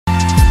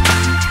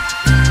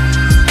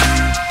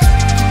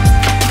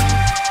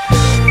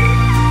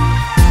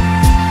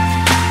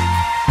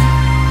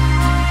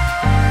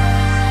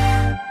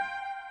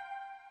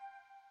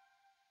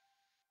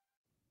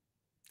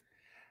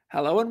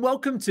Hello and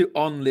welcome to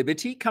On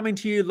Liberty, coming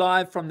to you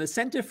live from the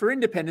Centre for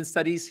Independent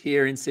Studies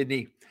here in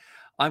Sydney.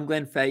 I'm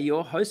Glenn Fay,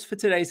 your host for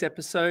today's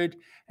episode,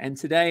 and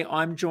today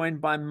I'm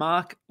joined by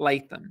Mark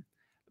Latham.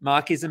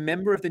 Mark is a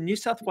member of the New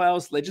South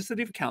Wales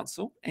Legislative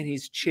Council and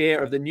he's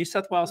chair of the New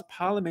South Wales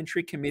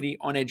Parliamentary Committee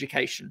on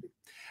Education.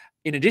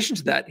 In addition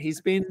to that,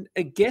 he's been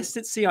a guest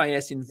at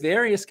CIS in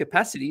various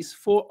capacities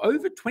for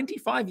over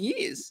 25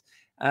 years.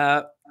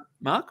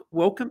 Mark,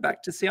 welcome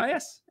back to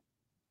CIS.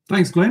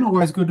 Thanks, Glenn.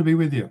 Always good to be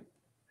with you.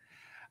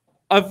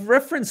 I've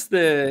referenced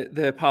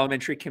the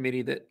parliamentary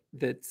committee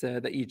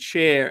that you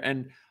chair,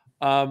 and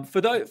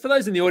for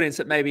those in the audience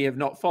that maybe have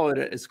not followed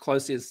it as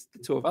closely as the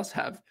two of us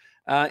have,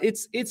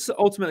 it's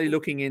ultimately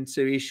looking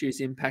into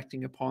issues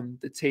impacting upon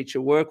the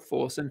teacher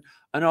workforce, and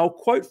I'll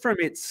quote from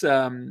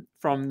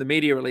the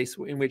media release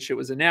in which it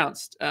was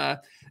announced. The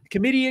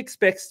committee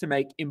expects to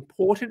make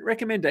important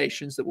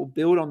recommendations that will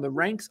build on the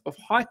ranks of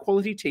high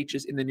quality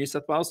teachers in the New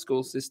South Wales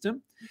school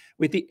system,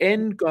 with the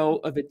end goal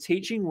of a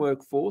teaching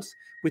workforce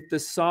with the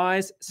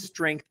size,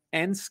 strength,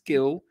 and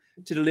skill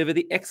to deliver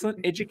the excellent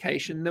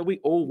education that we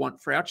all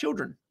want for our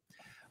children,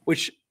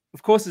 which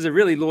of course is a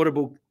really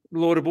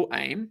laudable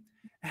aim.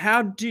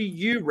 How do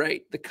you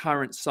rate the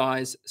current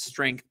size,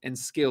 strength, and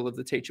skill of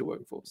the teacher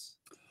workforce?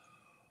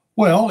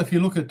 Well, if you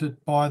look at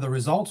it by the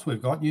results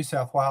we've got, New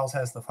South Wales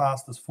has the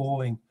fastest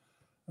falling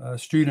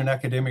student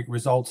academic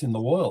results in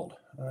the world,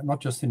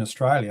 not just in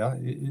Australia,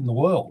 in the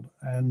world.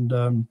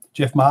 And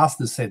Jeff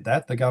Masters said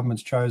that, the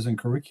government's chosen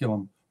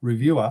curriculum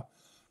reviewer,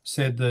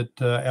 said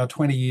that our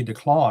 20-year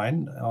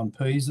decline on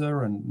PISA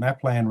and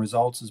NAPLAN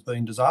results has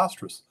been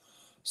disastrous.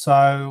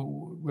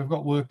 So we've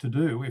got work to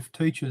do. If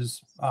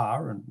teachers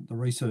are, and the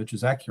research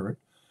is accurate,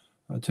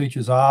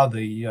 teachers are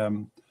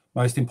the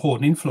most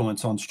important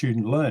influence on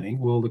student learning,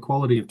 well, the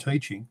quality of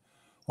teaching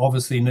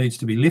obviously needs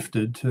to be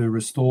lifted to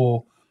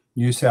restore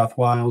New South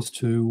Wales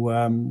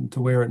to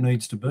where it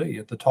needs to be,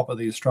 at the top of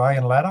the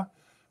Australian ladder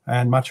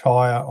and much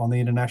higher on the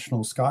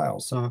international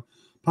scale. So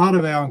part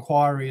of our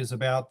inquiry is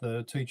about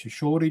the teacher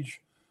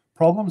shortage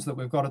problems that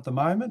we've got at the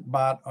moment,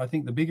 but I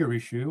think the bigger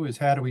issue is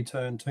how do we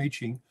turn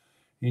teaching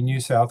in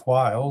New South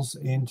Wales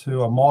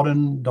into a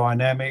modern,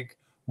 dynamic,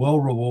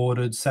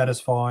 well-rewarded,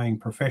 satisfying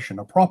profession,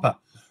 a proper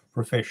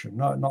profession,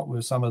 not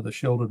with some of the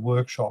sheltered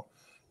workshop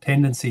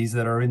tendencies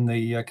that are in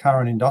the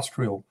current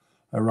industrial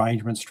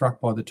arrangement struck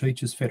by the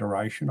Teachers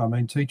Federation. I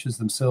mean, teachers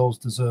themselves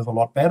deserve a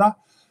lot better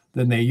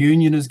than their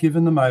union has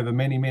given them over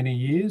many, many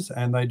years,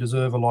 and they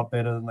deserve a lot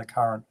better than the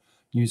current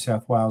New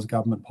South Wales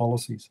government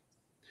policies.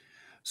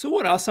 So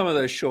what are some of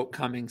those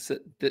shortcomings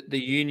that the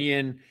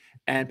union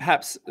and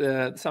perhaps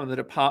some of the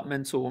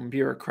departmental and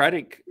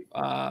bureaucratic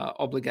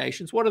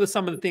obligations, what are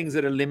some of the things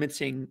that are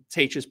limiting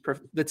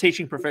the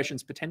teaching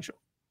profession's potential?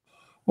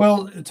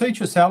 Well,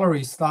 teacher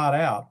salaries start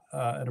out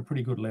at a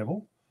pretty good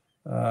level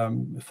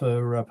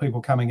for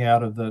people coming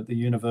out of the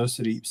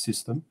university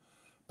system.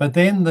 But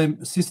then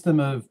the system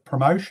of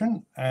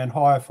promotion and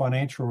higher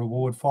financial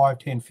reward 5,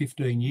 10,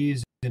 15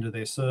 years into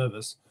their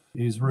service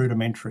is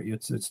rudimentary.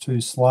 It's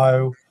too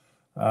slow.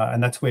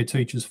 And that's where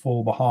teachers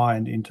fall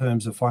behind in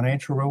terms of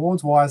financial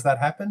rewards. Why has that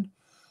happened?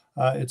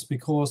 It's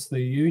because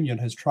the union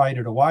has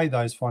traded away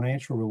those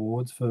financial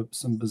rewards for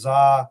some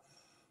bizarre,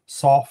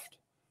 soft,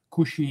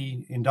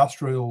 cushy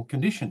industrial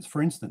conditions.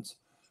 For instance,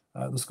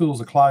 the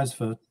schools are closed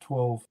for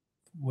 12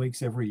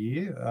 weeks every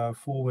year.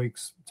 4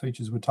 weeks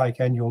teachers would take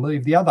annual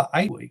leave. The other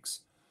 8 weeks,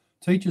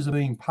 teachers are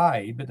being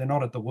paid, but they're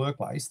not at the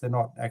workplace. They're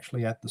not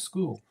actually at the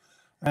school.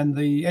 And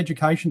the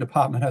education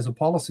department has a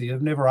policy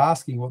of never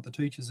asking what the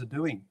teachers are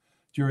doing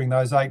during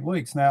those 8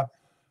 weeks. Now,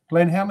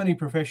 Glenn, how many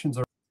professions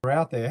are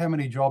out there? How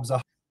many jobs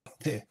are out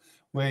there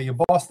where your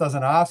boss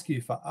doesn't ask you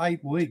for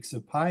 8 weeks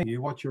of paying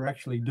you what you're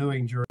actually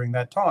doing during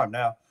that time?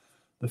 Now,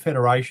 the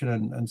Federation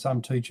and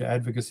some teacher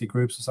advocacy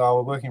groups will say, oh,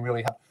 we're working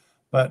really hard.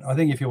 But I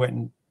think if you went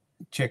and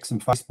checked some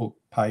Facebook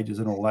pages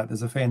and all that,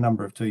 there's a fair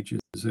number of teachers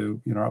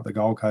who, are up the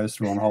Gold Coast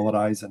or on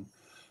holidays and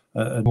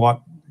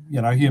what,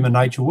 human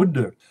nature would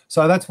do.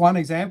 So that's one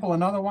example.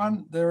 Another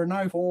one, there are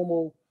no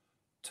formal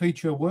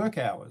teacher work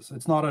hours.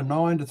 It's not a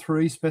 9 to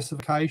 3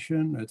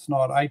 specification. It's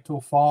not 8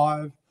 till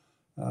 5.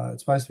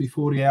 It's supposed to be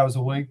 40 hours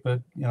a week,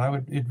 but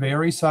it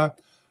varies. So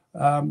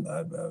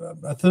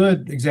a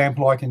third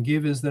example I can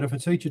give is that if a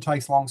teacher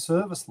takes long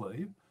service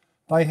leave,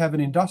 they have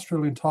an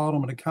industrial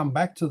entitlement to come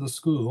back to the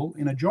school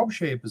in a job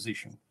share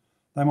position.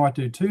 They might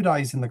do 2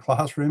 days in the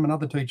classroom.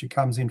 Another teacher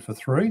comes in for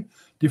 3.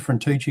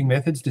 Different teaching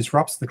methods,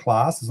 disrupts the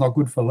class. It's not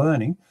good for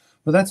learning,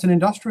 but that's an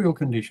industrial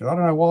condition. I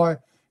don't know why.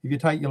 If you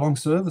take your long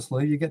service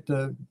leave, you get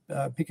to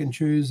pick and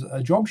choose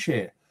a job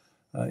share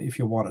if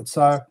you want it.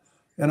 So,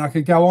 and I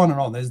could go on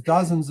and on. There's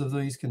dozens of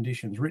these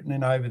conditions written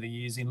in over the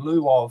years in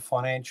lieu of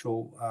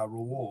financial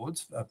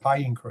rewards,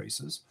 pay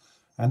increases.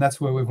 And that's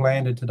where we've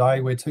landed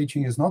today, where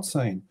teaching is not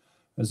seen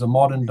as a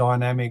modern,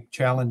 dynamic,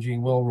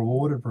 challenging,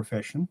 well-rewarded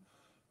profession.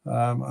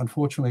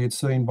 Unfortunately, it's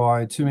seen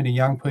by too many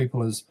young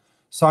people as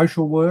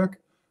social work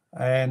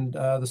and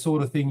the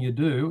sort of thing you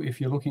do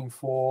if you're looking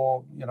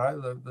for,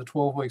 the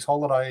 12 weeks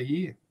holiday a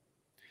year.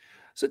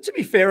 So to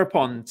be fair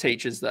upon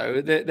teachers,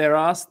 though, there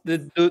are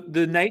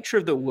the nature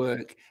of the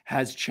work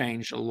has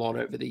changed a lot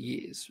over the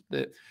years.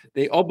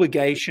 The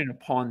obligation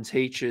upon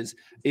teachers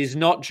is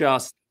not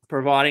just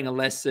providing a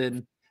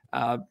lesson,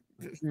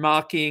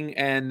 marking,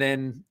 and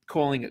then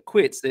calling it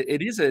quits.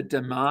 It is a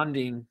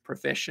demanding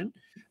profession,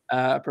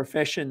 a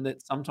profession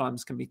that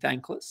sometimes can be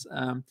thankless,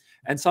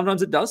 and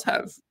sometimes it does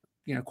have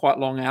quite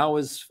long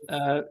hours,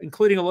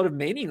 including a lot of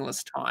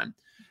meaningless time.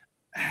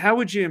 How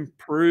would you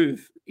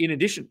improve, in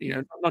addition,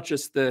 not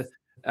just a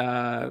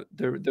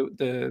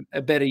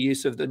better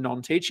use of the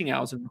non-teaching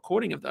hours and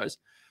recording of those?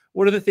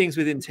 What are the things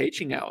within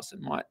teaching hours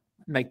that might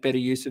make better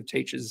use of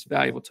teachers'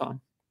 valuable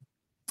time?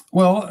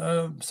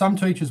 Well, some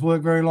teachers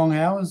work very long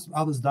hours,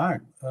 others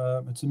don't.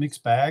 It's a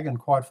mixed bag, and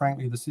quite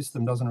frankly, the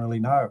system doesn't really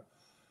know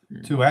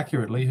too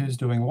accurately who's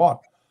doing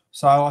what.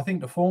 So I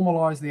think to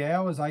formalise the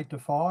hours 8 to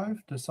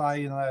 5, to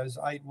say in those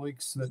 8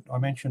 weeks that I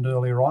mentioned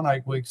earlier on,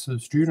 8 weeks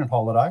of student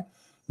holiday,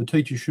 the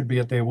teachers should be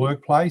at their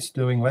workplace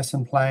doing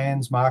lesson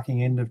plans,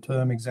 marking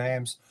end-of-term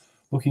exams,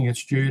 looking at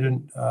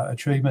student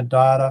achievement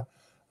data,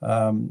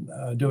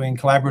 doing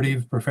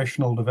collaborative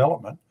professional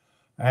development.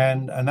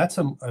 And that's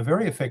a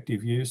very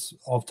effective use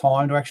of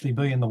time to actually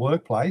be in the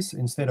workplace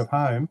instead of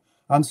home,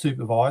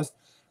 unsupervised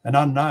and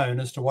unknown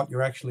as to what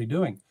you're actually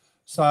doing.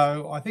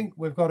 So I think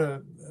we've got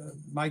to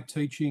make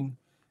teaching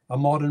a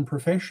modern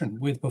profession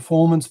with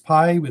performance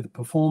pay, with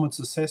performance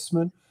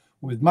assessment,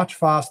 with much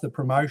faster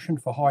promotion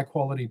for high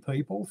quality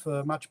people,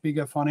 for much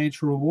bigger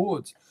financial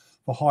rewards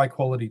for high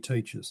quality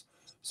teachers.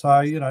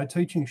 So,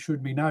 teaching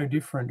should be no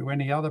different to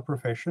any other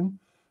profession.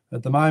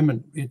 At the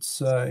moment,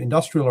 its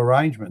industrial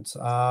arrangements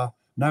are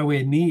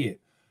nowhere near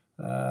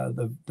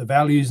the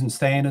values and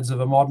standards of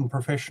a modern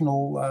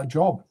professional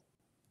job.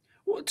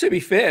 Well, to be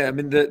fair, I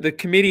mean, the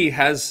committee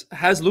has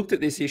looked at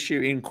this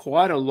issue in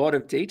quite a lot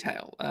of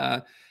detail.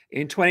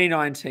 In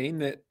 2019,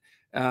 that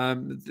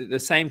the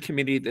same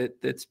committee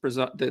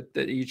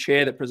that you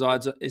chair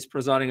that is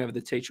presiding over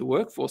the teacher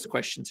workforce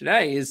question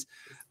today is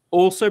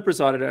also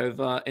presided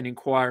over an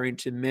inquiry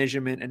into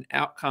measurement and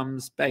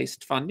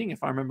outcomes-based funding,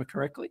 if I remember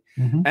correctly.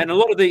 Mm-hmm. And a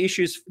lot of the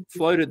issues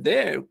floated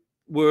there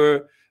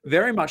were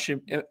very much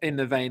in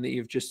the vein that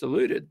you've just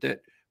alluded,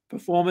 that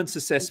performance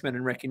assessment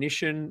and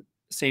recognition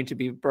seem to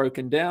be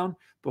broken down.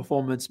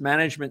 Performance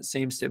management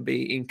seems to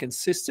be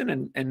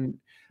inconsistent and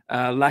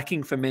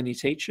lacking for many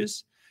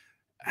teachers.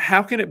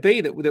 How can it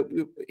be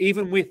that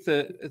even with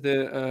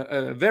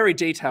a very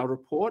detailed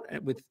report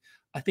with,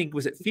 I think,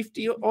 was it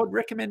 50 odd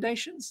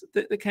recommendations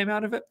that came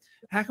out of it?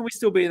 How can we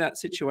still be in that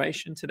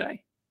situation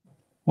today?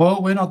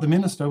 Well, we're not the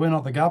minister, we're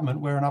not the government,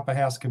 we're an upper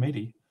house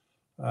committee.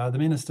 The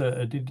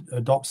minister did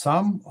adopt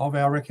some of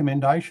our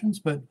recommendations,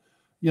 but,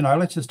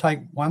 let's just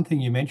take one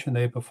thing you mentioned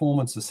there,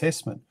 performance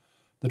assessment.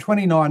 The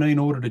 2019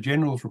 Auditor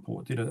General's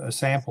report did a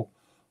sample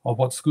of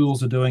what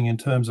schools are doing in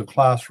terms of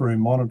classroom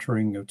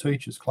monitoring of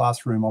teachers,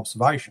 classroom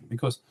observation,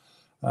 because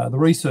the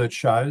research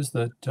shows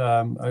that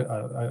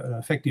an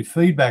effective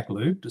feedback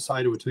loop to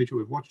say to a teacher,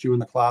 we've watched you in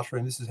the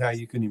classroom, this is how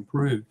you can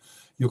improve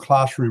your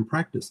classroom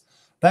practice,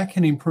 that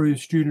can improve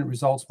student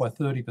results by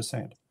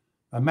 30%,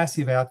 a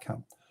massive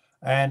outcome.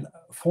 And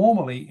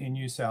formally in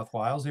New South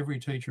Wales, every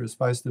teacher is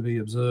supposed to be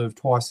observed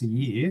twice a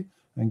year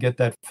and get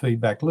that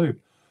feedback loop.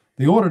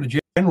 The Auditor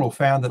General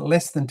found that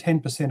less than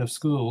 10% of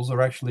schools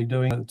are actually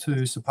doing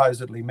 2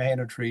 supposedly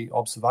mandatory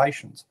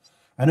observations.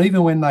 And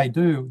even when they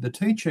do, the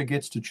teacher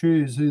gets to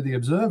choose who the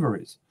observer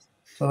is.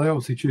 So they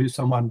obviously choose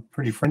someone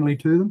pretty friendly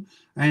to them.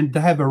 And to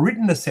have a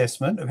written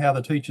assessment of how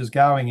the teacher's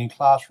going in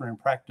classroom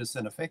practice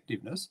and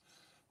effectiveness,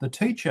 the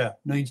teacher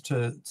needs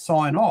to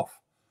sign off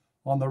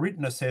on the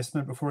written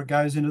assessment before it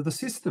goes into the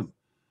system.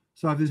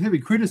 So if there's heavy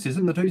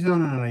criticism, the teacher says,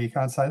 no, you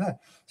can't say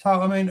that. So,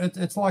 I mean,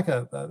 it's like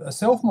a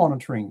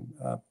self-monitoring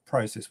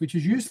process, which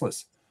is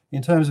useless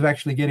in terms of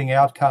actually getting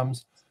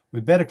outcomes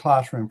with better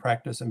classroom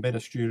practice and better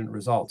student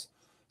results.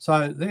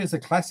 So there's a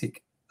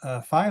classic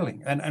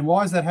failing. And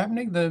why is that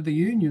happening? The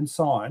union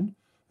signed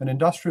an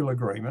industrial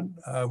agreement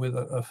with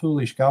a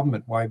foolish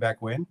government way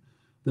back when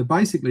that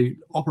basically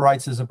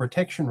operates as a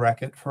protection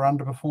racket for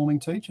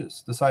underperforming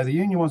teachers, to say the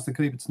union wants to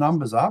keep its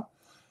numbers up,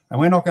 and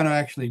we're not going to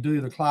actually do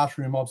the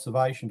classroom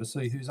observation to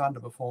see who's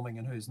underperforming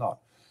and who's not.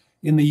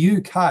 In the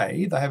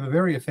UK, they have a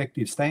very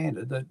effective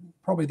standard that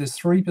probably there's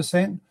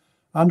 3%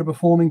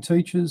 underperforming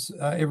teachers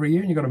every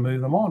year, and you've got to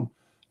move them on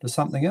to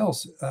something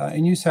else.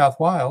 In New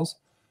South Wales,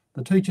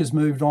 the teachers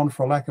moved on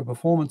for a lack of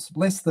performance,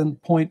 less than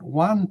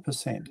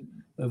 0.1%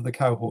 of the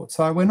cohort.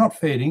 So we're not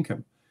fair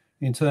income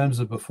in terms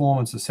of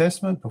performance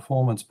assessment,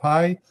 performance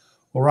pay,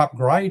 or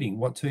upgrading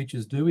what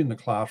teachers do in the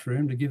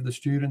classroom to give the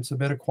students a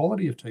better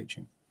quality of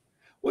teaching.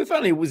 Well, if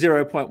only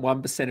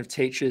 0.1% of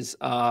teachers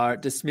are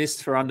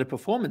dismissed for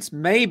underperformance,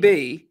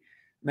 maybe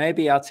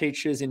our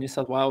teachers in New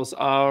South Wales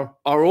are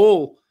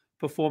all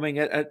performing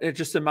at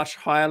just a much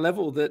higher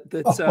level. But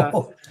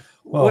Glenn,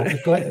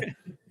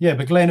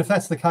 if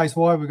that's the case,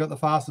 why have we got the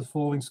fastest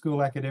falling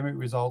school academic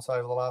results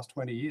over the last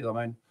 20 years? I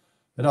mean,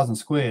 it doesn't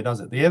square,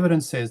 does it? The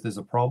evidence says there's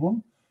a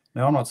problem.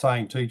 Now, I'm not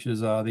saying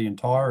teachers are the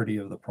entirety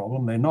of the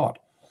problem. They're not.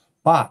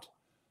 But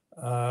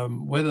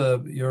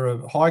whether you're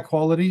a high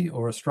quality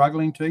or a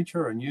struggling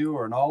teacher, a new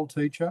or an old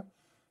teacher,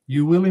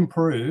 you will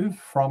improve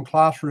from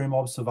classroom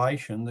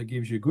observation that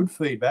gives you good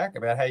feedback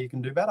about how you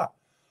can do better.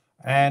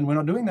 And we're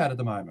not doing that at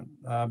the moment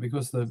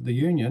because the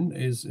union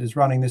is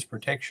running this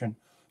protection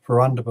for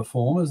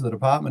underperformers. The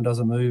department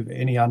doesn't move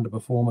any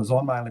underperformers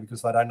on, mainly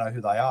because they don't know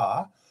who they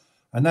are.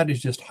 And that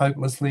is just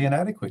hopelessly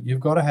inadequate. You've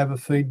got to have a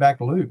feedback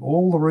loop.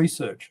 All the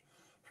research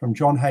from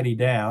John Hattie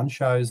down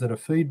shows that a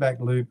feedback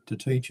loop to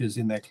teachers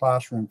in their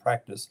classroom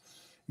practice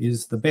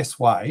is the best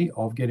way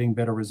of getting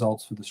better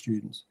results for the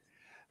students.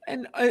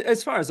 And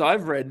as far as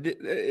I've read,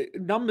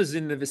 numbers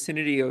in the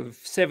vicinity of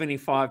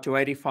 75 to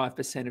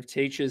 85% of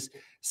teachers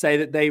say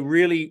that they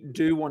really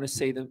do want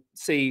to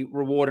see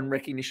reward and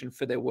recognition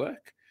for their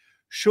work.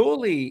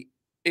 Surely,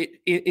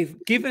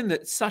 if given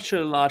that such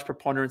a large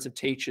preponderance of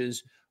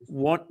teachers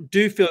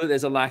do feel that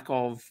there's a lack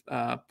of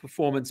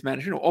performance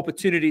management or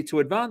opportunity to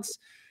advance,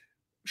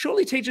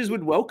 surely teachers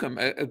would welcome,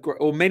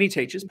 or many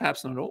teachers,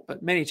 perhaps not all,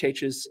 but many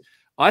teachers,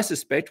 I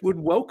suspect, would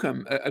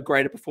welcome a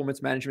greater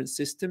performance management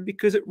system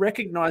because it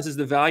recognizes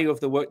the value of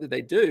the work that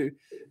they do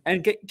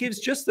and gives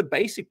just the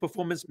basic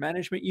performance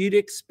management you'd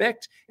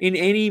expect in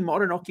any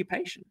modern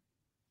occupation.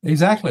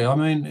 Exactly. I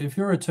mean, if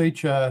you're a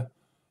teacher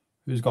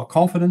who's got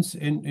confidence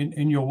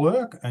in your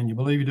work and you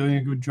believe you're doing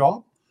a good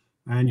job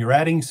and you're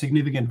adding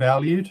significant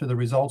value to the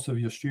results of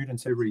your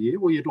students every year,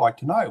 well, you'd like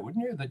to know,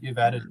 wouldn't you, that you've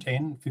added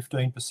 10,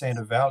 15%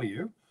 of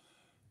value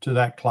to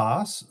that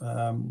class.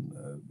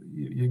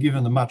 You're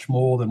given them much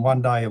more than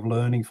one day of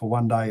learning for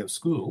one day of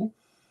school.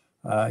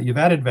 You've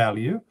added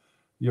value.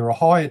 You're a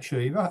high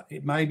achiever.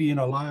 It may be in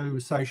a low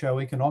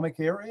socioeconomic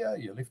area.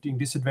 You're lifting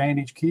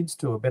disadvantaged kids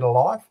to a better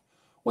life.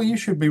 Well, you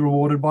should be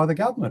rewarded by the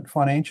government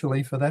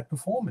financially for that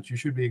performance. You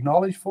should be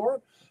acknowledged for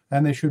it,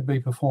 and there should be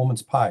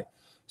performance pay.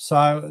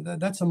 So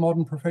that's a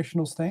modern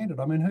professional standard.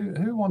 I mean,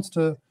 who wants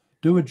to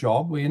do a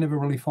job where you never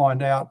really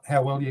find out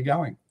how well you're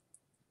going?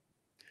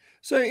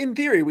 So in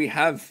theory, we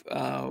have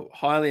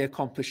highly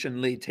accomplished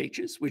and lead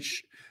teachers,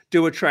 which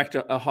do attract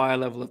a higher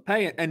level of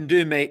pay and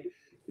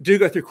do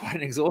go through quite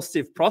an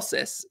exhaustive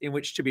process in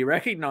which to be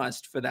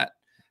recognised for that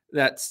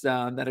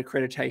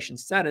accreditation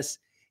status.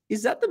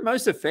 Is that the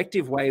most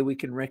effective way we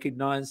can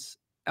recognise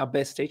our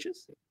best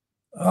teachers?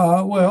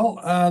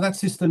 That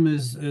system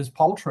is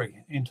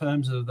paltry in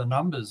terms of the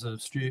numbers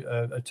of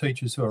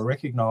teachers who are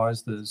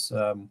recognised as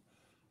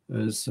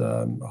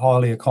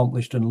highly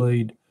accomplished and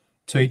lead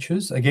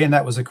teachers. Again,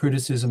 that was a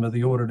criticism of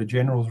the Auditor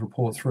General's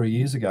report 3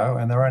 years ago,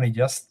 and they're only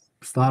just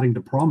starting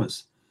to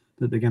promise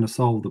that they're going to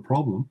solve the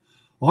problem.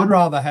 I'd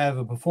rather have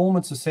a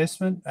performance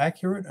assessment,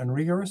 accurate and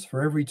rigorous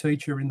for every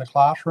teacher in the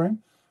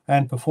classroom,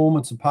 and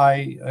performance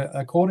pay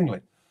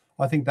accordingly.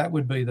 I think that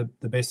would be the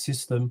best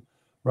system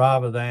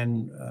rather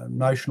than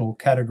notional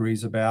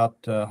categories about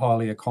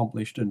highly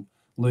accomplished and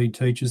lead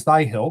teachers.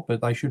 They help,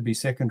 but they should be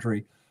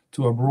secondary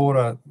to a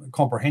broader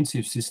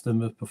comprehensive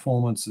system of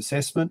performance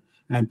assessment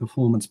and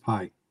performance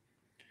pay.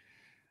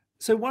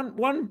 So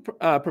one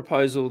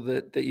proposal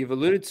that you've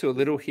alluded to a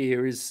little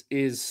here is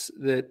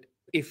that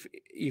if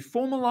you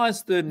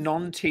formalise the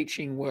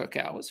non-teaching work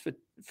hours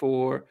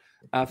for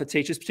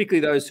teachers, particularly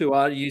those who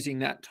are using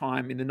that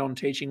time in the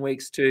non-teaching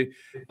weeks to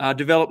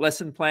develop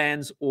lesson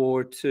plans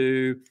or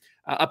to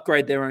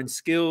upgrade their own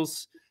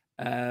skills,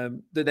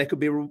 that they could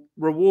be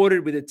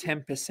rewarded with a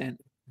 10%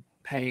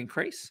 pay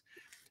increase.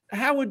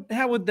 How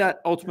would that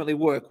ultimately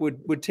work?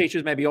 Would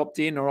teachers maybe opt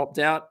in or opt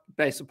out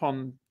based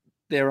upon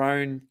their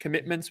own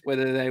commitments,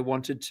 whether they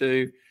wanted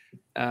to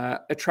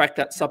attract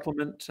that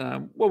supplement?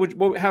 How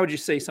would you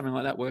see something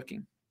like that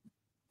working?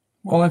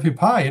 Well, if you're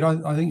paid,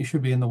 I think you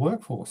should be in the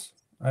workforce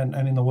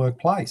and in the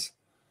workplace,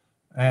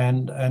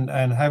 and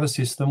have a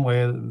system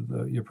where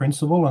your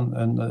principal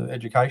and the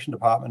education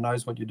department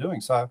knows what you're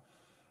doing. So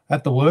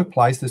at the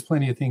workplace, there's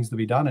plenty of things to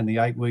be done in the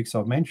 8 weeks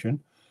I've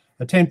mentioned.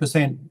 A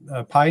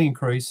 10% pay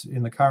increase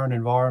in the current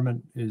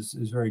environment is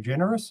very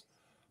generous,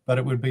 but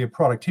it would be a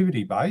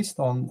productivity based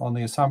on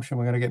the assumption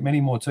we're going to get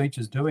many more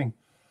teachers doing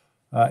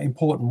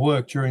important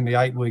work during the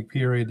 8-week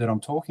period that I'm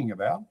talking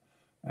about.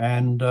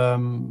 And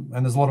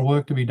there's a lot of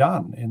work to be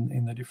done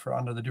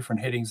under the different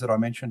headings that I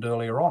mentioned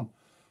earlier on.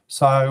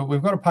 So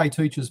we've got to pay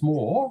teachers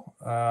more.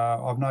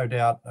 I've no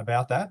doubt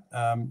about that.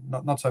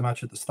 Not so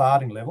much at the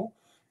starting level,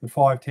 but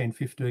 5, 10,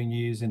 15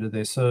 years into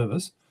their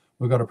service.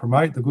 We've got to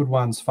promote the good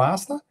ones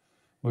faster.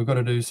 We've got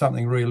to do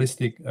something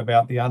realistic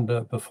about the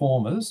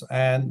underperformers,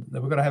 and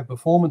we've got to have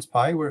performance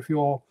pay where if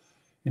you're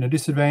in a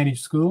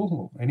disadvantaged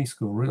school, or any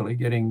school really,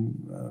 getting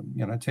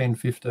 10,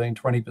 15,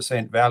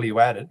 20% value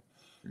added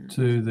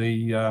to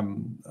the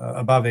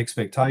above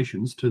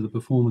expectations to the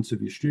performance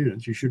of your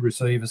students, you should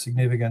receive a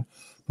significant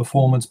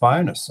performance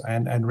bonus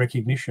and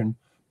recognition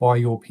by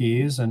your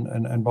peers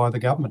and by the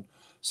government.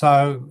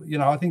 So,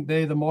 I think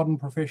they're the modern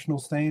professional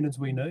standards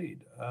we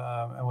need.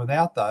 And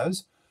without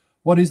those,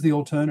 what is the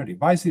alternative?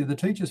 Basically, the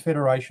Teachers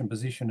Federation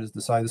position is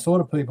to say the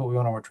sort of people we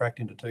want to attract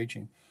into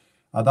teaching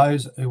are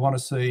those who want to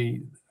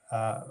see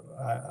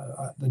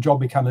the job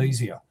become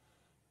easier,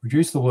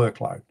 reduce the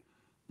workload.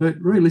 But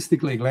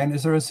realistically, Glenn,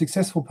 is there a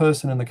successful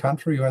person in the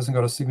country who hasn't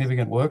got a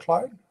significant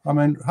workload? I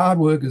mean, hard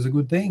work is a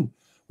good thing.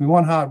 We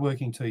want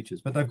hard-working teachers,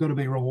 but they've got to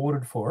be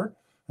rewarded for it,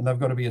 and they've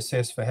got to be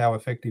assessed for how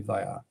effective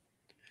they are.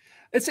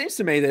 It seems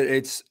to me that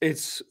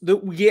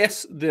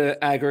the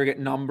aggregate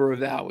number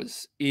of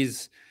hours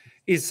is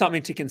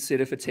something to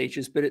consider for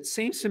teachers, but it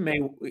seems to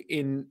me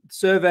in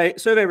survey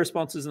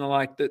responses and the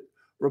like that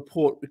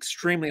report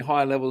extremely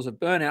high levels of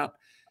burnout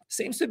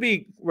seems to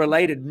be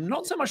related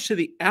not so much to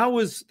the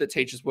hours that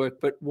teachers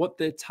work, but what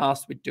they're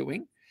tasked with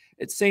doing.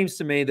 It seems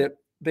to me that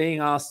being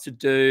asked to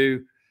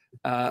do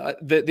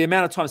the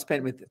amount of time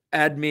spent with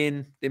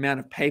admin, the amount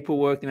of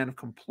paperwork, the amount of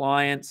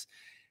compliance,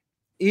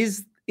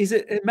 is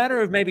it a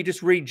matter of maybe just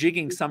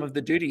rejigging some of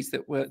the duties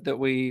that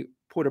we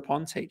put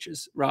upon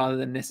teachers rather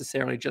than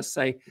necessarily just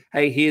say,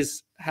 hey,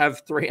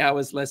 have 3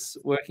 hours less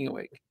working a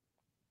week?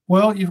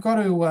 Well, you've got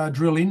to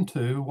drill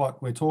into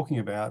what we're talking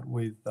about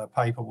with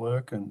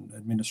paperwork and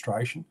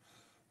administration.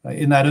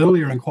 In that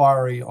earlier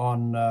inquiry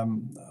on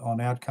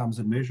outcomes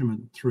and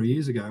measurement 3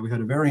 years ago, we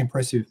had a very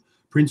impressive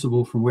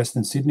principal from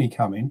Western Sydney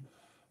come in,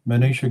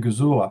 Manisha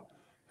Gazula,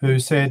 who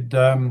said,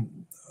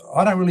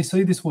 I don't really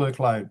see this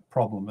workload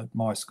problem at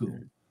my school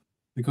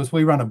because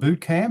we run a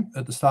boot camp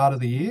at the start of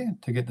the year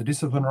to get the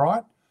discipline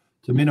right,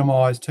 to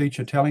minimise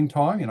teacher telling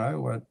time,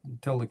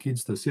 tell the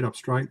kids to sit up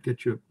straight,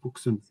 get your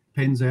books and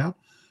pens out,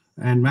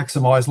 and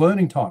maximise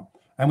learning time.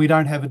 And we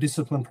don't have a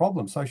discipline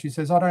problem. So she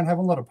says, I don't have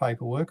a lot of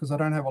paperwork because I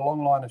don't have a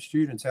long line of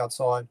students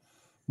outside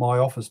my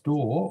office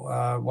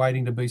door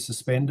waiting to be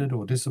suspended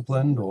or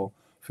disciplined or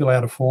fill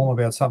out a form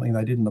about something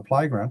they did in the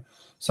playground.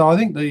 So I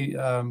think the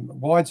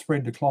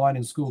widespread decline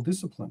in school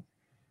discipline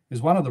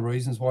is one of the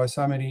reasons why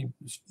so many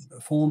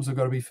forms have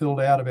got to be filled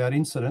out about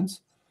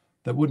incidents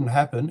that wouldn't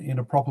happen in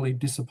a properly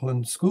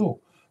disciplined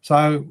school.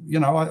 So,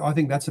 I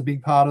think that's a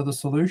big part of the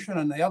solution.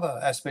 And the other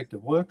aspect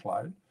of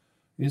workload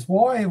is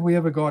why have we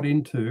ever got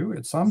into,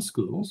 at some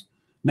schools,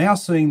 now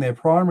seeing their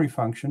primary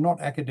function,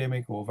 not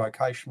academic or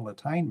vocational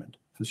attainment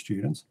for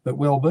students, but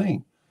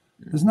well-being.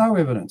 There's no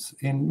evidence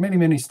in many,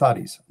 many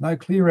studies, no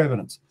clear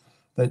evidence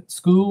that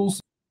schools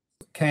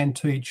can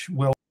teach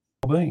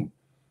well-being.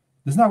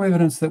 There's no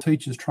evidence that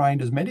teachers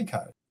trained as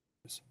medicos.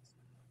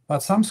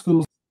 But some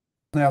schools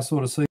now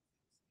sort of see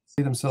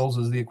themselves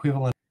as the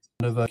equivalent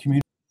of a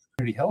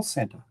community health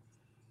centre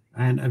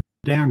and have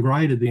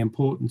downgraded the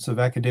importance of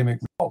academic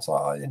results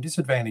and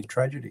disadvantaged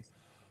tragedy.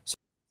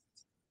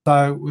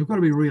 So we've got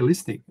to be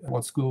realistic at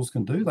what schools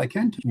can do. They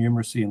can teach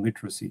numeracy and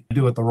literacy,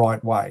 do it the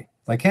right way.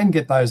 They can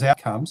get those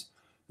outcomes.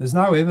 There's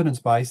no evidence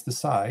base to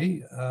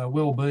say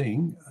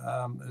well-being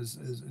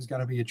is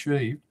going to be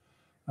achieved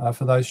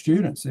for those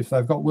students. If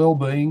they've got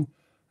well-being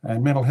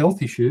and mental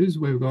health issues,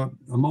 we've got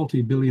a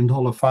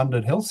multi-billion-dollar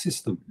funded health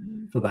system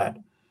for that.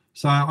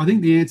 So I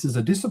think the answers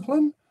are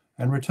discipline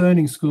and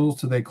returning schools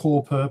to their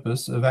core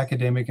purpose of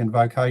academic and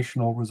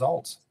vocational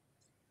results.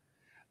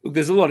 Look,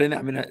 there's a lot in that.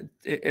 I mean,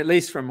 at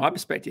least from my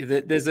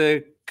perspective, there's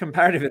a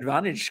comparative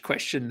advantage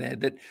question there,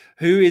 that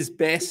who is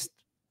best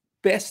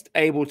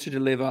able to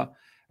deliver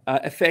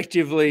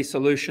effectively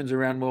solutions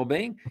around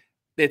well-being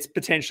that's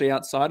potentially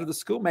outside of the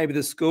school. Maybe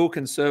the school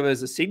can serve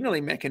as a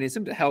signaling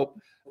mechanism to help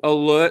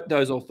alert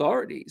those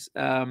authorities.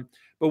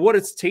 But what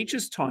is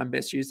teachers' time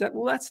best used at?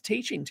 Well, that's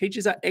teaching.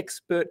 Teachers are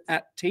expert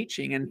at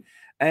teaching, and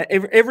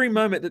every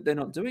moment that they're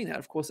not doing that,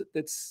 of course,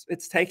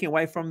 it's taking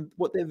away from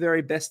what they're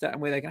very best at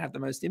and where they can have the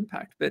most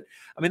impact. But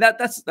I mean,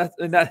 that's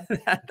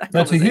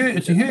a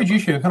huge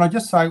issue. Can I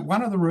just say,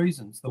 one of the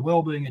reasons the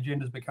wellbeing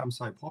agenda has become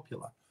so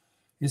popular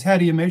is, how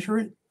do you measure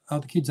it? Oh,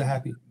 the kids are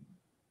happy.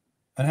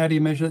 And how do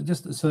you measure it?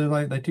 Just a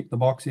survey, they tick the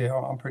box. Yeah,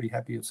 I'm pretty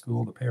happy at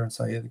school. The parents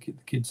say, yeah, the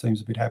kid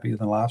seems a bit happier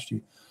than last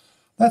year.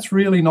 That's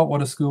really not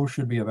what a school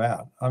should be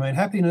about. I mean,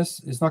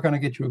 happiness is not going to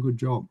get you a good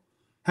job.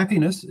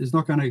 Happiness is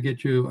not going to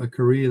get you a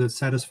career that's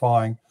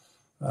satisfying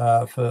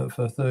for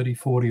 30,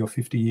 40 or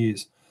 50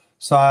 years.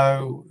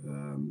 So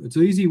it's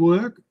easy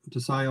work to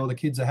say, oh, the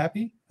kids are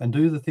happy and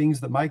do the things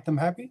that make them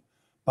happy,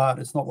 but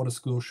it's not what a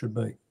school should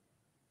be.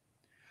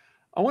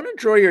 I want to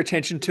draw your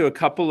attention to a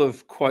couple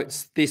of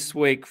quotes this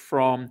week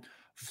from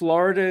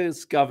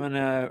Florida's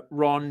Governor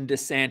Ron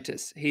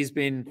DeSantis. He's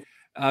been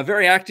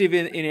very active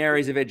in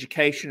areas of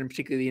education, and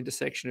particularly the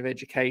intersection of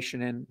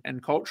education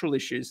and cultural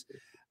issues.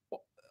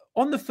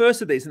 On the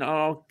first of these, and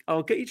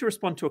I'll get you to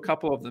respond to a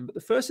couple of them, but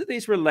the first of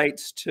these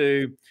relates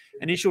to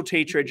initial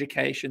teacher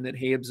education that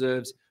he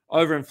observes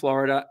over in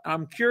Florida.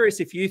 I'm curious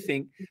if you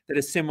think that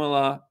a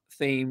similar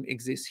theme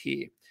exists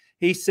here.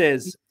 He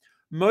says,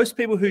 most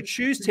people who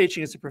choose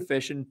teaching as a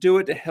profession do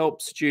it to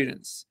help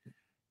students,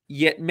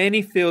 yet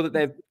many feel that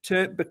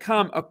they've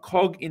become a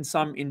cog in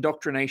some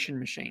indoctrination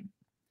machine.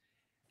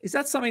 Is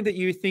that something that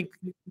you think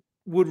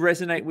would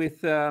resonate with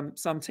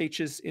some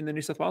teachers in the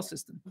New South Wales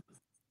system?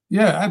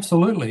 Yeah,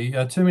 absolutely.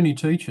 Too many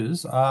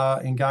teachers are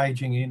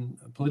engaging in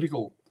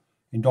political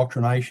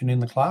indoctrination in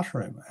the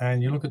classroom.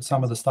 And you look at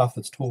some of the stuff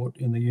that's taught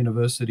in the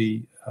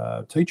university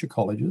teacher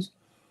colleges,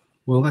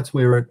 well, that's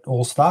where it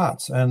all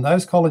starts. And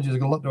those colleges have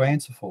got a lot to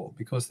answer for,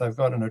 because they've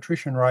got an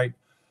attrition rate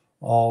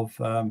of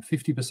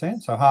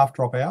 50%, so half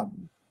drop out.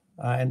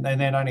 and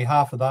then only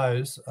half of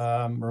those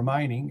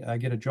remaining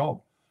get a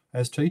job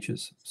as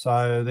teachers.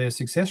 So their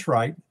success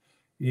rate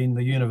in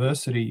the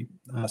university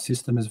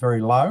system is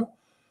very low.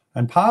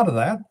 And part of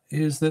that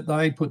is that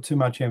they put too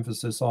much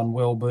emphasis on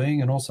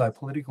well-being and also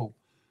political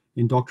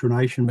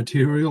indoctrination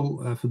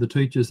material for the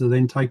teachers to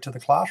then take to the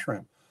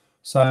classroom.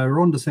 So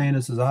Ron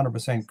DeSantis is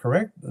 100%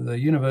 correct. The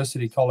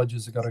university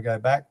colleges have got to go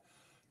back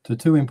to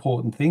two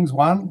important things.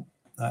 One,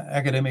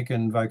 academic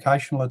and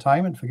vocational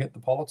attainment, forget the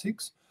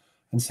politics.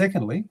 And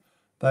secondly,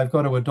 they've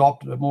got to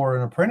adopt more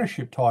an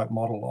apprenticeship type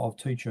model of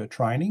teacher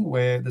training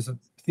where there's a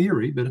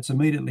theory, but it's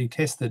immediately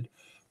tested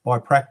by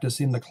practice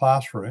in the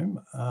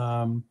classroom.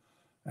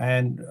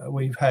 And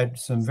we've had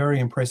some very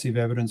impressive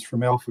evidence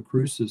from Alpha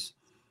Crucis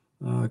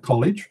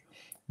College,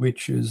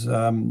 which is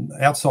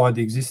outside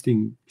the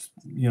existing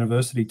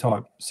university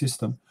type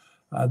system.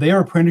 Their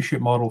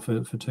apprenticeship model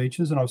for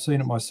teachers, and I've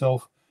seen it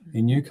myself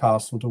in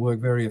Newcastle to work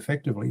very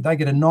effectively, they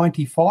get a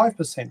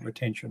 95%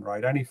 retention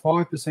rate, only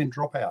 5%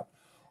 dropout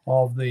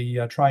of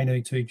the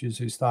trainee teachers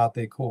who start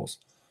their course.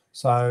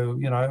 So,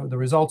 you know, the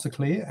results are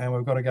clear and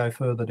we've got to go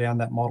further down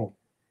that model.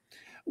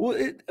 Well,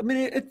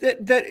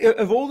 that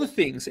of all the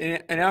things,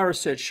 and our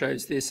research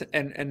shows this,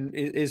 and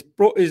is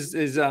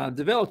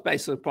developed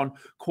based upon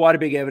quite a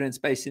big evidence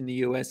base in the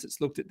US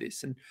that's looked at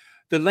this, and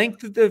the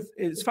length of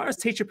as far as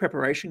teacher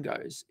preparation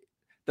goes,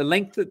 the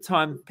length of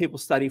time people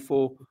study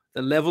for,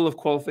 the level of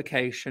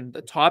qualification,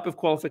 the type of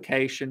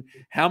qualification,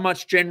 how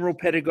much general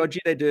pedagogy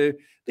they do,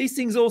 these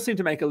things all seem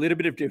to make a little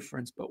bit of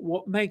difference. But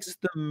what makes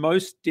the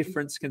most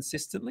difference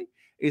consistently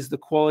is the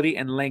quality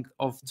and length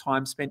of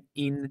time spent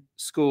in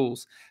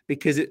schools,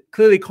 because it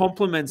clearly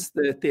complements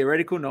the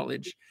theoretical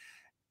knowledge.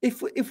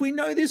 If we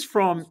know this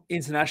from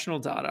international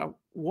data,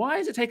 why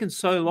has it taken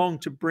so long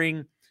to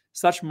bring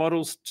such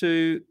models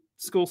to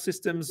school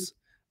systems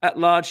at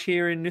large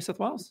here in New South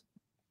Wales?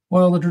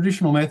 Well, the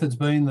traditional method's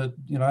been that,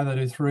 you know, they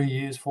do 3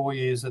 years, 4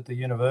 years at the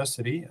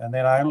university and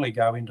then only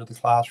go into the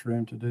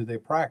classroom to do their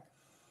prac.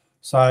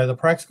 So the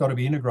prac's got to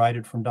be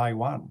integrated from day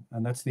one,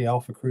 and that's the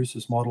Alpha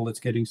Crucis model that's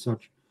getting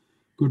such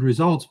good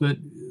results. But,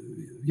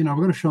 you know,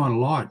 we've got to shine a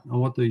light on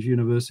what these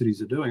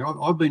universities are doing.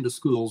 I've been to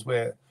schools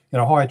where, you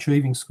know, high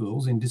achieving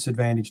schools in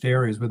disadvantaged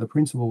areas where the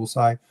principal will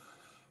say,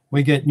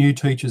 we get new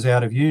teachers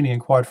out of uni, and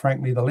quite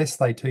frankly, the less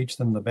they teach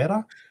them, the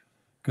better,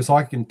 because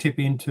I can tip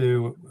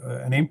into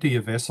an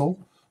emptier vessel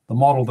the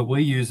model that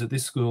we use at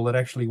this school that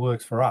actually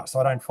works for us.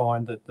 I don't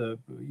find that the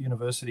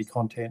university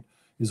content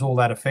is all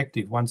that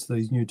effective once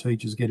these new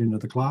teachers get into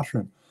the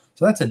classroom.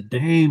 So that's a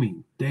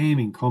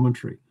damning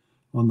commentary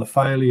on the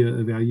failure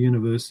of our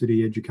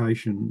university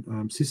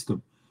education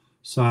system.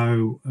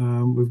 So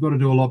we've got to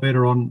do a lot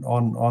better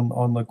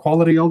on the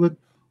quality of it,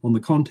 on the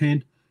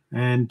content,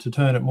 and to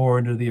turn it more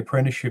into the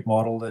apprenticeship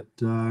model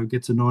that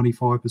gets a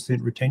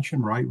 95%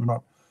 retention rate. We're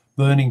not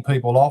burning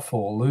people off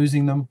or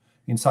losing them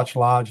in such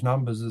large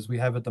numbers as we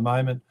have at the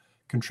moment,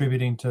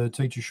 contributing to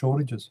teacher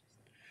shortages.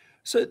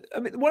 So, I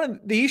mean, one of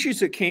the issues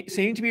that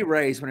seem to be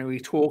raised when we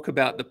talk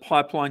about the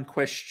pipeline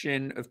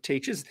question of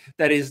teachers,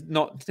 that is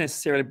not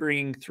necessarily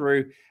bringing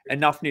through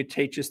enough new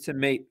teachers to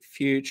meet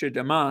future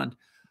demand.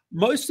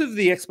 Most of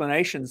the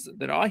explanations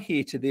that I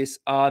hear to this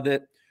are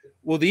that,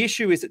 well, the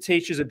issue is that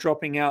teachers are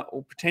dropping out,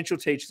 or potential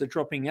teachers are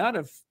dropping out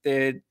of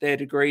their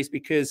degrees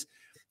because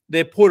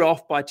they're put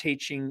off by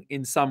teaching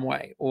in some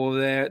way, or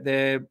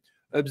they're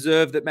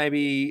observe that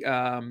maybe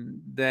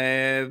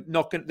they're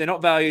not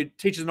valued,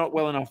 teachers are not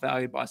well enough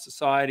valued by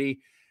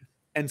society,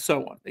 and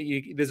so on.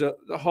 There's a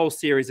whole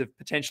series of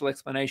potential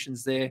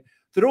explanations there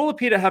that all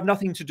appear to have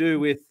nothing to do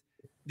with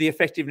the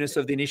effectiveness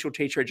of the initial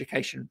teacher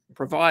education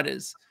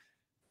providers.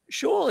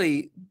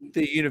 Surely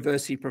the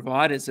university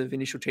providers of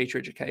initial teacher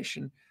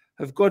education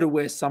have got to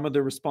wear some of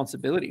the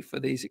responsibility for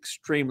these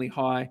extremely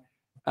high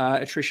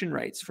attrition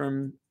rates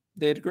from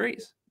their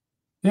degrees.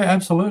 Yeah,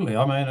 absolutely.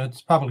 I mean,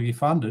 it's publicly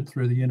funded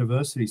through the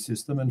university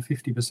system, and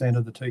 50%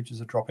 of the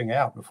teachers are dropping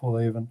out before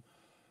they even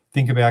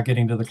think about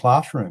getting to the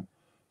classroom.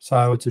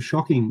 So it's a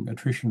shocking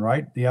attrition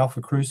rate. The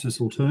Alpha Crucis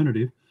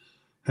alternative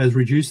has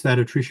reduced that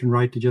attrition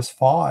rate to just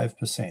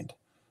 5%.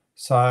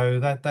 So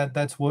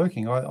that's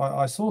working.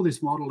 I saw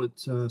this model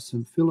at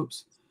St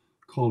Philip's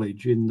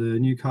College in the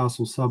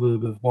Newcastle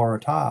suburb of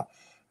Waratah,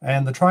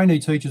 and the trainee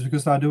teachers,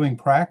 because they're doing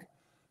prac,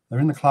 they're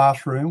in the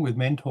classroom with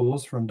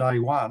mentors from day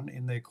one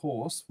in their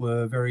course,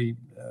 were very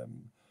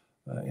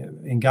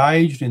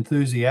engaged,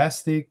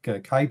 enthusiastic,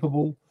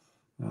 capable.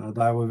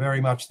 They were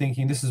very much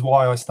thinking, this is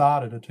why I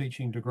started a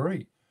teaching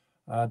degree,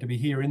 to be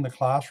here in the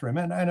classroom.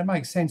 And it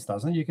makes sense,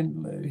 doesn't it? You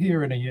can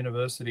hear in a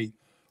university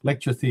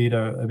lecture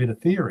theatre a bit of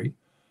theory,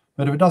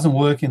 but if it doesn't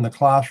work in the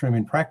classroom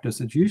in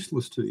practice, it's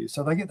useless to you.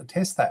 So they get to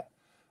test that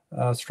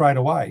straight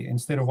away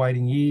instead of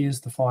waiting years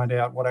to find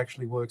out what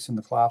actually works in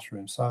the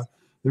classroom. So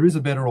there is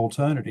a better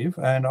alternative,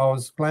 and I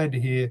was glad to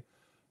hear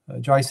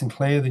Jason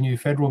Clare, the new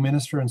federal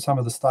minister, and some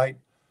of the state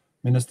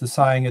ministers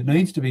saying it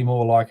needs to be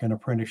more like an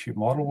apprenticeship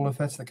model. Well, if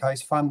that's the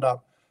case, fund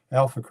up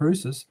Alpha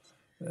Crucis.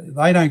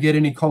 They don't get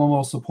any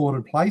Commonwealth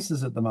supported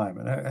places at the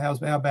moment.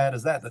 How bad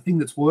is that? The thing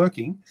that's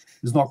working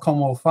is not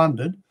Commonwealth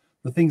funded.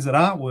 the things that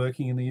aren't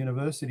working in the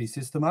university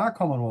system are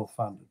Commonwealth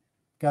funded.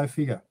 Go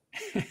figure.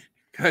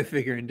 Go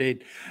figure,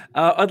 indeed.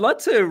 I'd like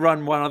to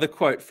run one other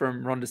quote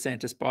from Ron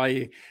DeSantis by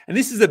you, and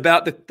this is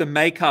about the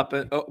makeup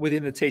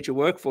within the teacher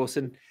workforce.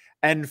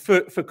 And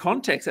for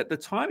context, at the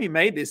time he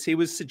made this, he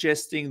was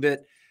suggesting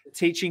that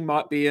teaching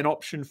might be an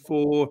option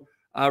for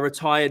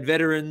retired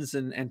veterans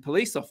and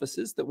police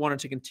officers that wanted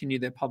to continue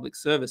their public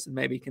service and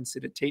maybe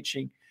consider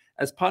teaching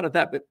as part of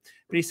that. But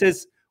he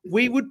says,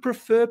 we would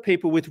prefer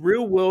people with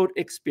real-world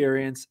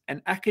experience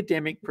and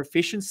academic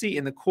proficiency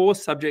in the core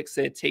subjects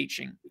they're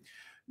teaching.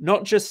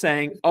 Not just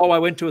saying, oh, I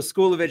went to a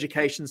school of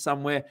education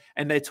somewhere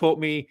and they taught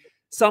me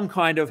some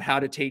kind of how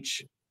to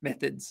teach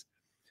methods.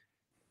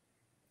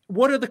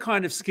 What are the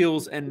kind of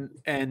skills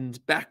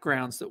and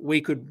backgrounds that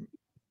we could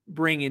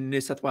bring in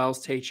New South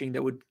Wales teaching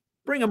that would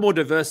bring a more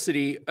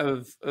diversity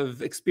of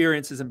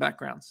experiences and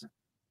backgrounds?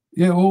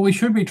 Yeah, well, we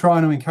should be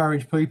trying to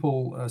encourage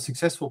people,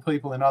 successful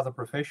people in other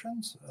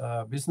professions,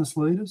 business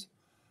leaders,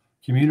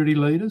 community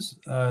leaders,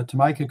 to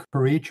make a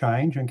career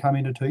change and come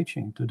into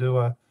teaching, to do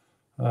a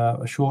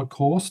short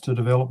course to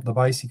develop the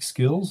basic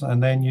skills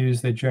and then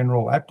use their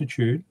general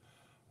aptitude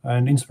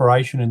and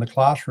inspiration in the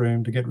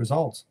classroom to get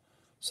results.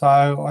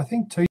 So I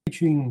think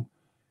teaching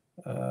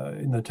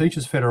in the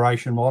Teachers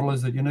Federation model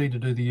is that you need to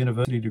do the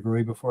university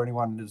degree before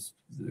anyone is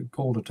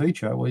called a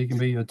teacher. Well, you can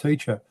be a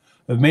teacher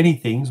of many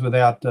things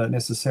without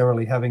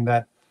necessarily having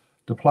that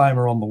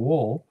diploma on the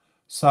wall.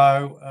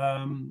 So,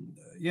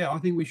 yeah, I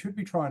think we should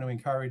be trying to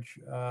encourage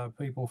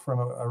people from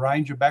a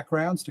range of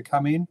backgrounds to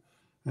come in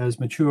as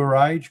mature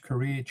age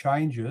career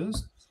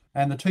changes.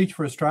 And the Teach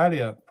for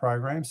Australia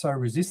program, so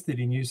resisted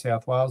in New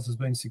South Wales, has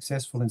been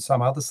successful in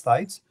some other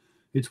states.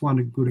 It's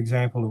one good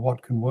example of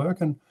what can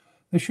work. And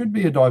there should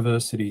be a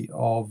diversity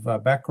of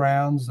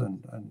backgrounds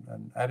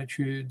and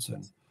attitudes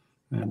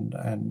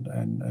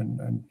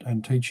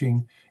and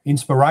teaching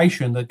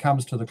inspiration that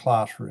comes to the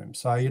classroom.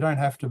 So you don't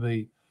have to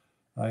be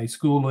a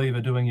school leaver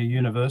doing a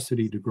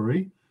university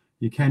degree.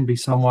 You can be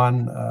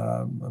someone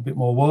a bit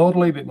more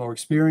worldly, a bit more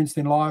experienced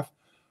in life,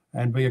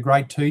 and be a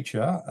great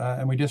teacher,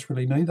 and we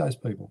desperately need those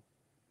people.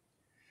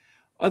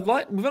 We've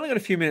only got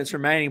a few minutes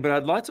remaining, but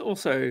I'd like to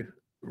also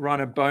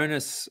run a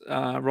bonus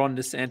Ron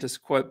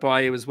DeSantis quote by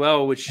you as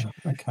well, which...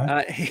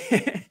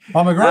 Okay.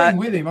 I'm agreeing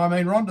with him. I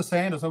mean, Ron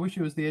DeSantis, I wish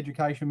he was the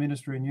Education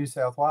Minister in New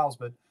South Wales,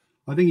 but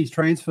I think his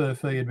transfer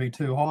fee would be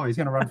too high. He's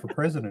going to run for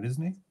president,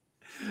 isn't he?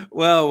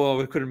 Well,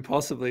 we couldn't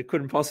possibly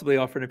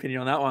offer an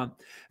opinion on that one.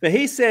 But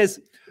he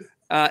says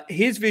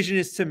his vision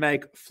is to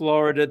make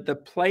Florida the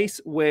place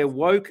where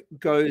woke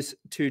goes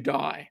to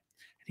die.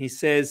 He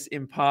says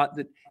in part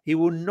that he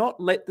will not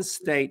let the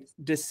state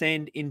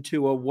descend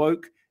into a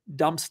woke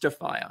dumpster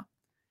fire.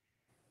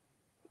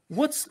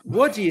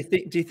 What do you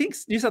think? Do you think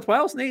New South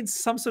Wales needs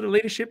some sort of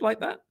leadership like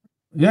that?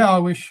 Yeah, I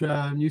wish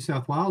New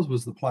South Wales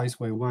was the place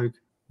where woke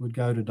would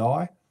go to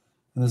die.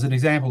 And there's an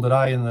example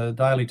today in the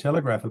Daily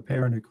Telegraph, a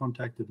parent who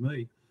contacted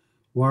me,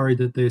 worried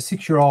that their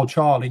 6-year-old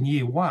child in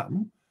year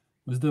 1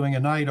 was doing a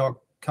NAIDOC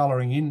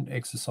colouring in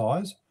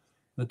exercise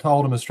that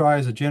told them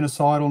Australia's a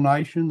genocidal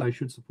nation, they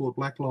should support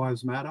Black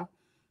Lives Matter,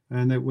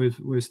 and that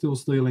we're still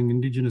stealing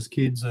Indigenous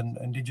kids and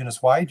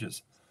Indigenous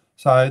wages.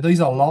 So these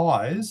are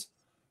lies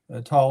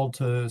told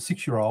to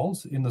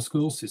 6-year-olds in the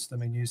school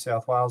system in New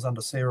South Wales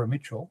under Sarah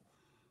Mitchell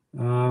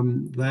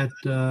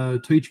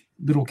that teach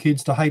little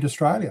kids to hate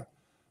Australia.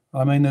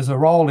 I mean, there's a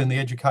role in the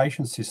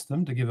education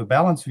system to give a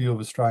balanced view of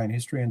Australian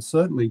history and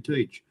certainly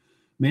teach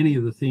many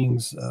of the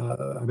things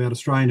about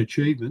Australian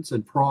achievements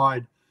and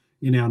pride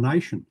in our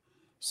nation.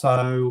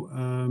 So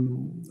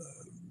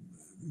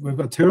we've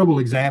got terrible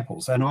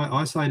examples. And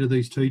I say to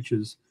these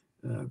teachers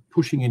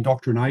pushing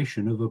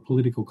indoctrination of a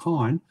political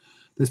kind,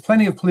 there's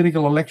plenty of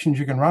political elections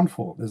you can run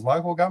for. There's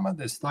local government,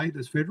 there's state,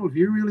 there's federal. If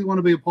you really want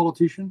to be a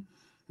politician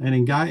and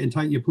engage and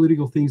take your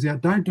political things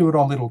out, don't do it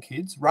on little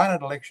kids. Run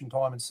at election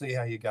time and see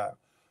how you go.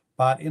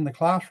 But in the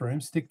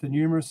classroom, stick to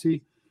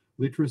numeracy,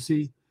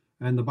 literacy,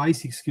 and the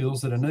basic skills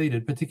that are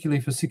needed,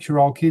 particularly for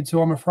 6-year-old kids who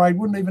I'm afraid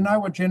wouldn't even know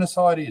what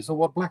genocide is or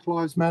what Black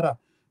Lives Matter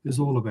is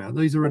all about.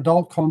 These are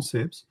adult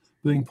concepts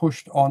being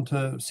pushed onto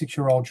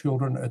 6-year-old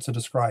children. It's a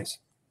disgrace.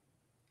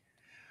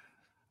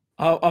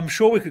 I'm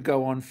sure we could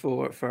go on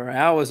for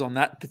hours on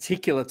that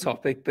particular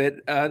topic,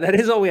 but that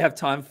is all we have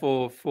time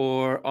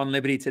for On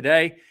Liberty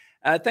today.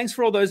 Thanks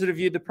for all those that have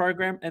viewed the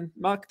program. And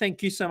Mark,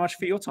 thank you so much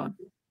for your time.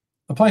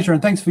 A pleasure.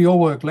 And thanks for your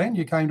work, Len.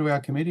 You came to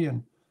our committee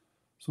and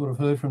sort of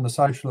heard from the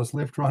socialist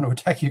left trying to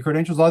attack your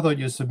credentials. I thought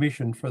your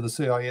submission for the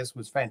CIS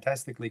was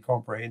fantastically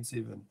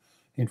comprehensive and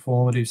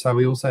informative. So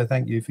we also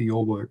thank you for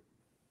your work.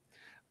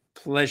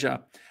 Pleasure.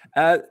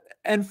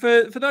 And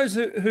for those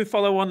who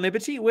follow On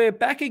Liberty, we're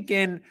back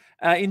again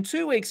in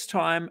 2 weeks'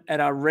 time at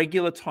our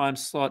regular time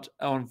slot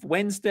on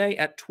Wednesday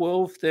at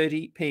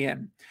 12:30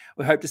 p.m.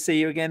 We hope to see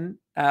you again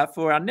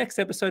for our next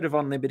episode of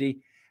On Liberty.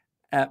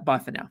 Bye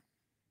for now.